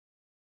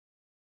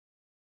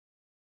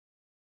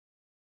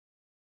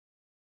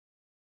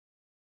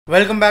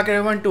Welcome back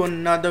everyone to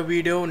another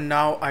video.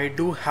 Now I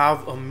do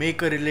have a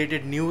maker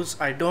related news.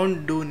 I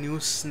don't do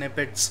news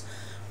snippets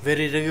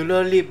very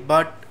regularly,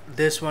 but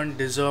this one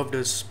deserved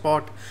a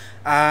spot.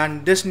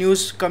 And this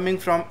news coming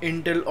from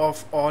Intel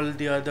of all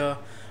the other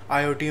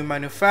IoT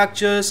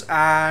manufacturers,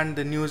 and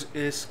the news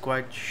is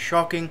quite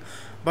shocking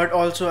but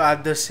also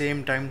at the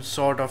same time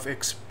sort of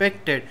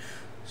expected.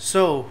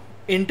 So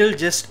Intel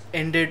just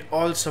ended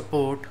all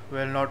support,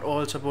 well, not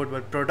all support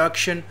but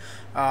production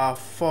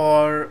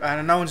for and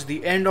announced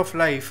the end of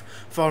life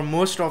for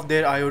most of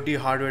their IoT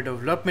hardware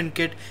development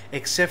kit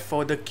except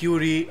for the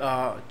Curie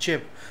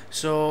chip.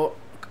 So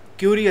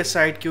Curie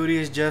aside, Curie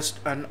is just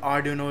an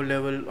Arduino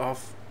level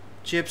of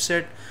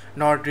chipset,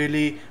 not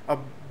really a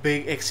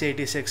big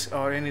x86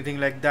 or anything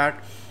like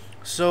that.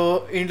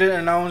 So Intel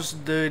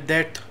announced the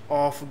death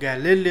of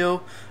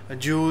Galileo,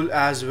 Joule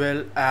as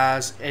well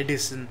as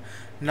Edison.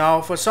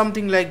 Now for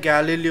something like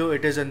Galileo,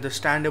 it is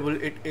understandable,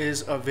 it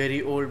is a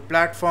very old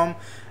platform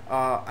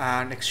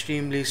and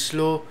extremely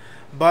slow,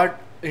 but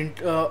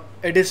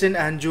Edison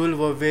and Joule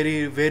were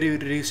very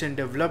recent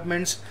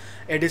developments.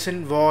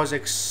 Edison was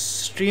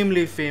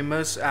extremely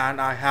famous and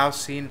I have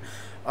seen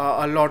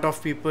a lot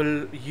of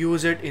people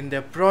use it in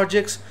their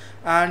projects,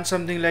 and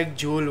something like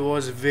Joule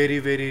was very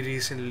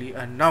recently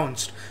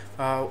announced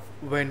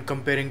when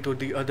comparing to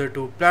the other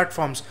two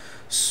platforms.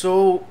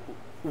 So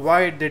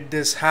why did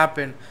this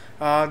happen?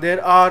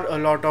 There are a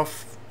lot of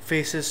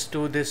faces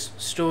to this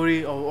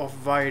story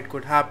of why it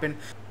could happen.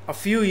 A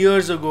few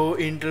years ago,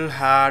 Intel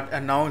had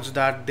announced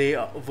that they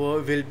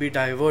will be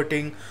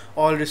diverting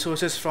all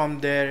resources from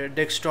their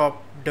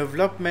desktop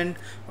development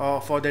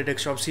for their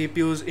desktop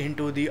CPUs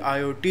into the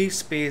IoT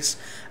space,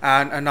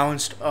 and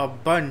announced a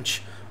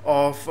bunch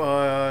of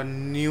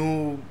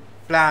new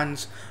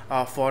plans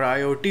for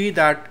IoT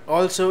that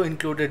also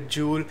included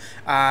Joule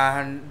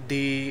and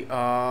the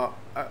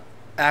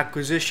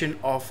acquisition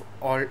of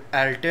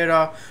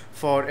Altera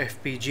for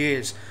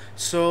FPGAs.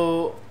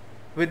 So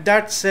with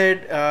that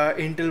said,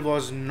 Intel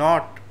was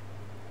not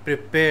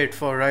prepared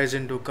for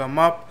Ryzen to come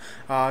up.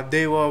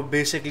 They were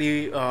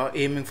basically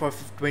aiming for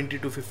 20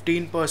 to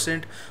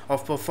 15%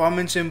 of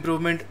performance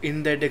improvement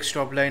in their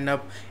desktop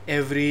lineup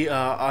every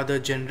other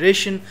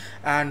generation,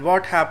 and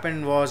what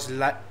happened was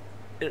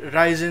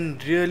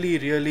Ryzen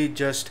really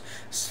just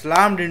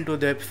slammed into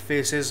their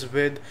faces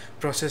with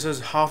processors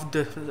half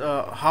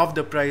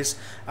the price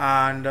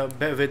and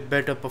with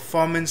better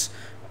performance,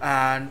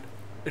 and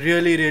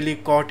really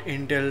caught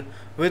Intel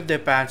with their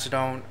pants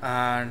down,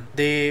 and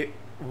they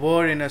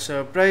were in a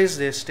surprise.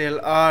 They still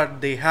are.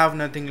 They have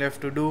nothing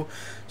left to do,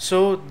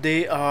 so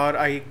they are,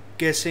 I'm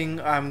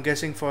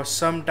guessing for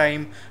some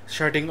time,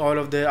 shutting all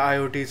of their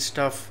IoT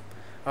stuff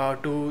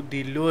to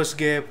the lowest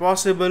gear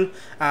possible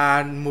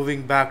and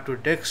moving back to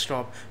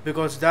desktop,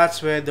 because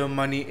that's where the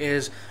money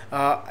is.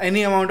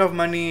 Any amount of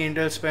money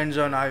Intel spends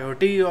on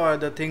IoT or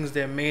the things,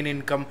 their main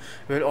income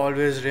will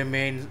always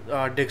remain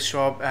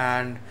desktop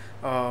and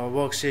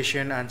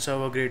workstation and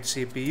server grade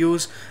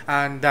CPUs,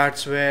 and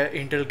that's where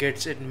Intel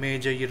gets its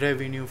major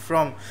revenue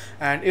from.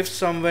 And if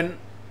someone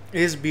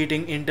is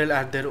beating Intel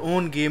at their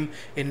own game,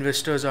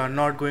 investors are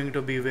not going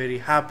to be very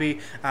happy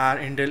and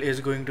Intel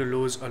is going to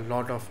lose a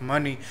lot of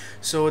money.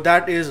 So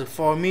that is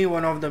for me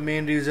one of the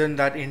main reasons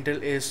that Intel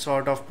is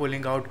sort of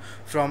pulling out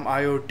from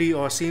IoT,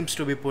 or seems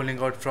to be pulling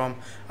out from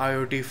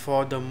IoT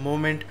for the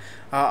moment.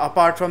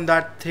 Apart from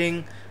that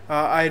thing,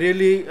 I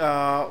really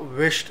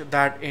wished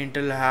that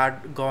Intel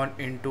had gone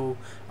into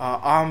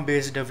ARM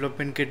based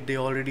development kit. They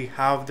already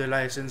have the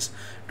license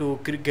to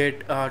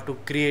create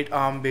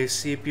ARM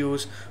based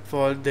CPUs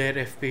for their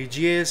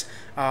FPGAs,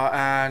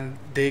 and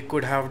they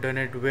could have done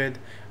it with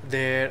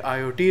their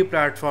IoT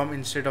platform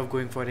instead of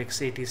going for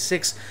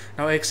x86.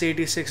 Now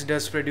x86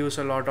 does produce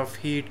a lot of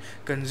heat,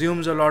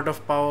 consumes a lot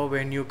of power.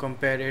 When you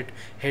compare it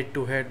head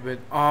to head with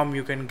ARM,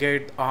 you can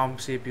get ARM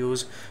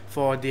CPUs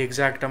for the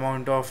exact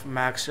amount of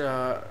max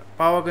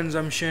power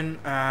consumption,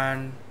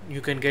 and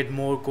you can get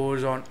more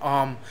cores on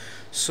ARM,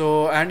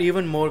 so, and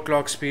even more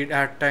clock speed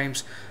at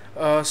times.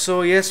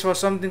 So yes, for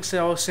something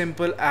so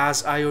simple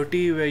as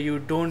IoT, where you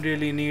don't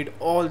really need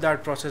all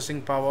that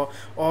processing power,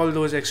 all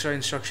those extra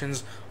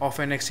instructions of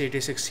an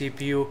x86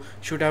 CPU,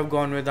 should have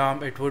gone with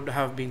ARM. It would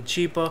have been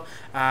cheaper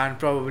and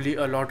probably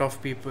a lot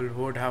of people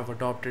would have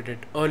adopted it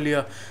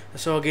earlier.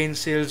 So again,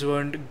 sales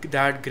weren't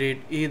that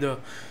great either.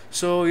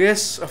 So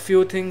yes, a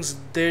few things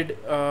did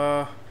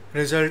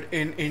result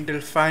in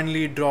Intel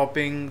finally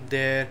dropping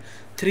their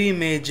three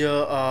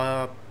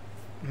major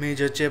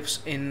chips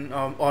in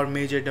or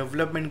major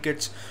development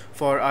kits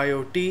for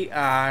IoT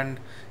and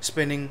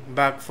spinning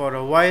back for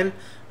a while.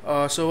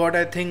 So what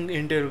I think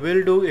Intel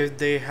will do, if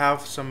they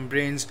have some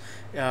brains,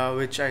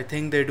 which I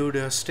think they do,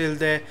 they're still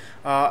there,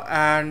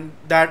 and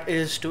that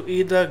is to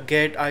either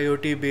get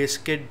IoT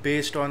based kit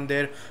based on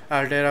their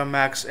Altera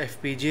Max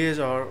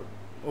FPGAs or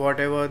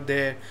whatever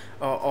their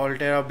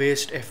Altera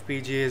based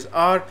FPGAs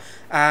are,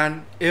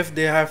 and if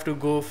they have to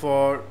go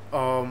for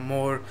a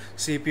more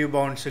CPU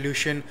bound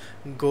solution,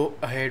 go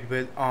ahead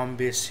with ARM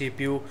based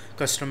CPU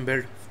custom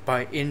built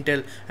by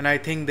Intel. And I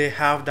think they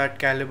have that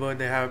caliber.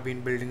 They have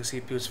been building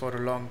CPUs for a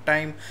long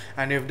time,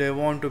 and if they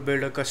want to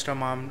build a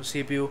custom ARM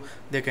CPU,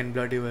 they can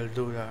bloody well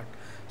do that.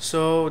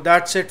 So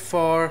that's it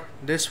for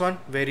this one.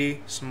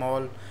 Very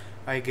small,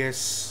 I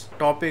guess,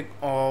 topic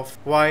of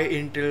why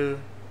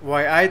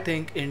I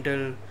think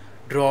Intel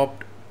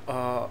dropped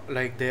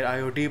like their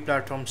IoT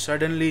platform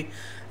suddenly.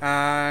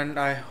 And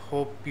I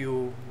hope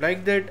you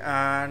liked it,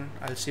 and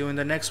I'll see you in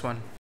the next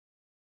one.